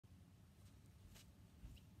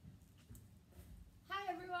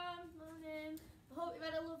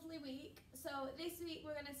week. So this week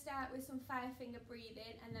we're going to start with some 5-finger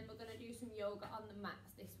breathing, and then we're going to do some yoga on the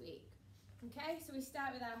mats this week. Okay, so we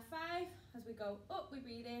start with our 5. As we go up, we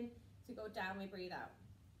breathe in. As we go down, we breathe out.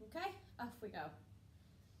 Okay, off we go.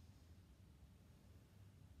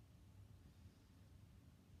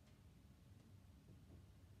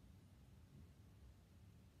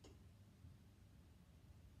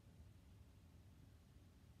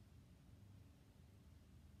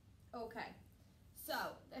 Okay, so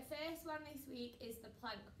the first one this week is the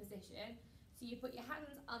plank position. So you put your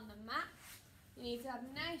hands on the mat. You need to have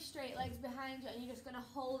nice straight legs behind you, and you're just going to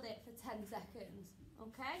hold it for 10 seconds.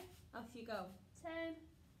 Okay, off you go. 10,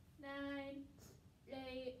 9,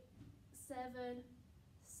 8, 7,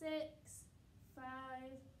 6, 5,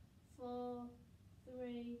 4,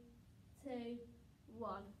 3, 2,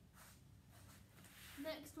 1.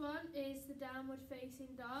 Next one is the downward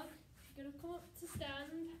facing dog. You're going to come up to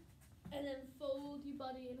stand and then fold your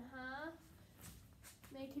body in half,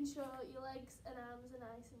 making sure your legs and arms are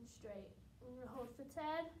nice and straight. We're going to hold for 10,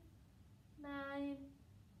 9,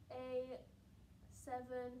 8, 7,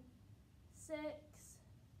 6,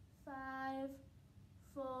 5,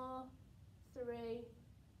 4, 3,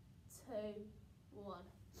 2, 1.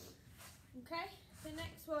 Okay, the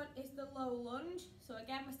next one is the low lunge. So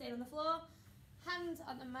again, we're staying on the floor, hands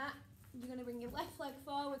on the mat. You're going to bring your left leg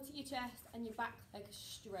forward to your chest and your back leg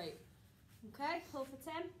straight. Okay, hold for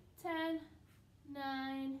 10. 10,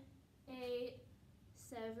 9, 8,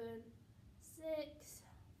 7, 6,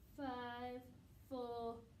 5,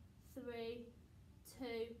 4, 3, 2,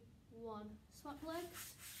 1. Swap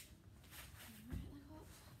legs. Right leg up.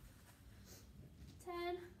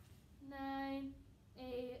 10, 9,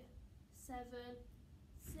 8, 7,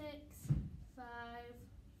 6, 5,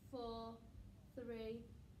 4, 3,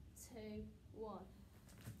 2, 1.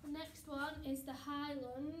 The next one is the high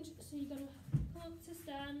lunge. So you're going to come up to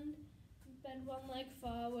stand, bend one leg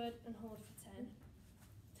forward and hold for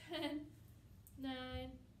 10. 10, 9,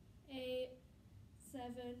 8,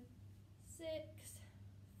 7, 6,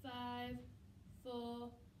 5, 4,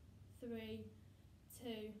 3,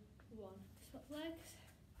 2, 1. Swap legs.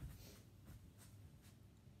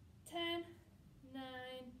 10, 9,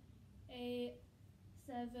 8,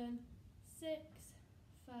 7, 6,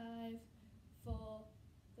 5, 4,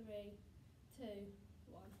 3, 2,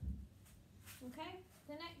 1. Okay,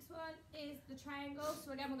 the next one is the triangle.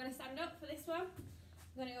 So again, we're going to stand up for this one.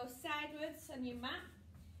 We're going to go sideways on your mat.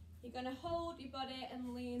 You're going to hold your body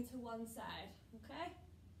and lean to one side. Okay,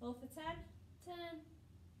 hold for 10. 10,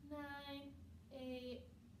 9, 8,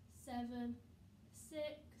 7, 6,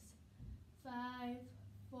 5,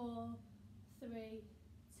 4, 3,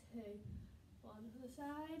 2, 1. Other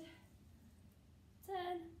side.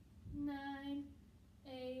 10, 9,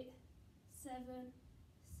 8, 7,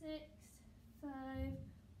 6, 5,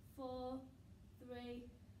 4, 3,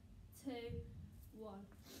 2, 1.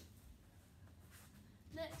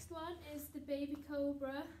 Next one is the baby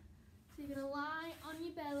cobra. So you're going to lie on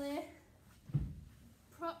your belly,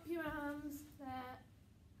 prop your arms there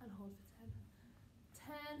and hold for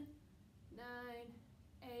 10. 10, 9,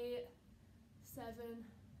 8, 7,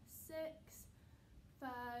 6, 5,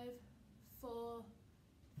 4,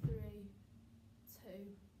 3, 2,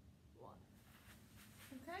 1.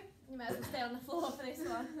 Okay, you might as well stay on the floor for this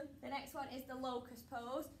one. The next one is the locust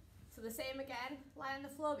pose. So the same again, lie on the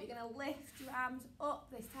floor, but you're going to lift your arms up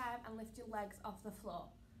this time and lift your legs off the floor.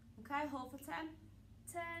 Okay, hold for 10.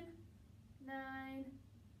 10, 9,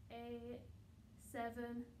 8,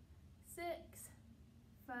 7, 6,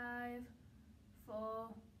 5,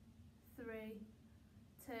 4, 3,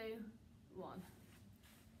 2, 1.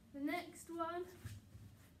 The next one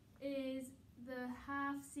is the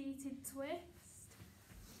half-seated twist.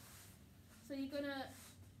 So you're going to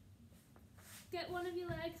get one of your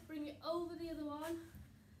legs, bring it over the other one,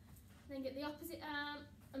 then get the opposite arm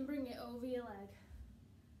and bring it over your leg.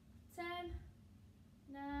 10,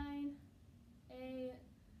 9, 8,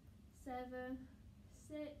 7,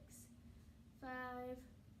 6, 5,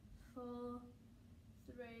 4,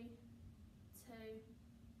 3, 2,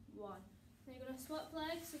 1. Then you're going to swap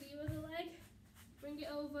legs, so the other leg, bring it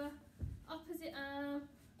over, opposite arm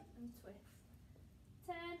and twist.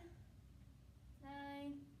 10,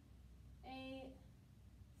 9, 8,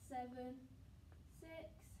 7, 6,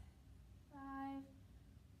 5,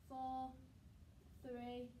 4,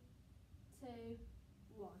 3, 2,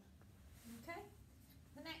 1. Okay.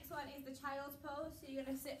 The next one is the child's pose. So you're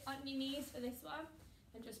going to sit on your knees for this one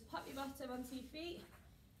and just pop your bottom onto your feet.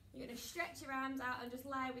 You're going to stretch your arms out and just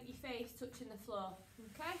lie with your face touching the floor.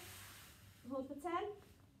 Okay. Hold for 10.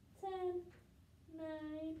 10,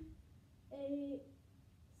 9, 8,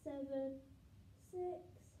 7, 6,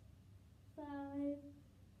 5,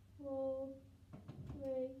 4, 3,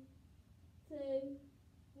 2,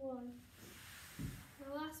 1.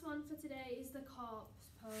 The last one for today is the corpse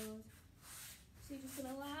pose. So you're just going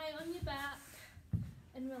to lie on your back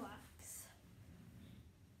and relax.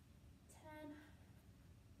 10,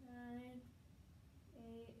 9,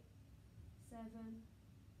 8, 7,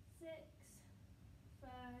 6,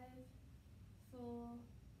 5, 4,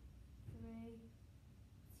 3,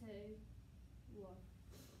 2, 1.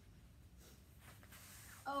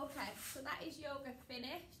 Okay, so that is yoga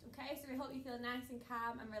finished. Okay, so we hope you feel nice and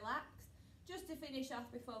calm and relaxed. Just to finish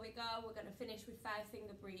off before we go, we're going to finish with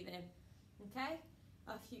 5-finger breathing. Okay,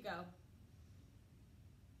 off you go.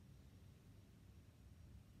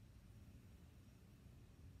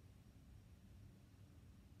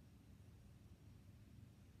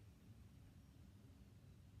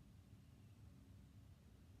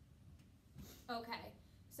 Okay,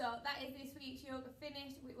 so that is this week's yoga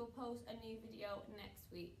finished. We will post a new video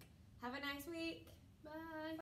next week. Have a nice week. Bye.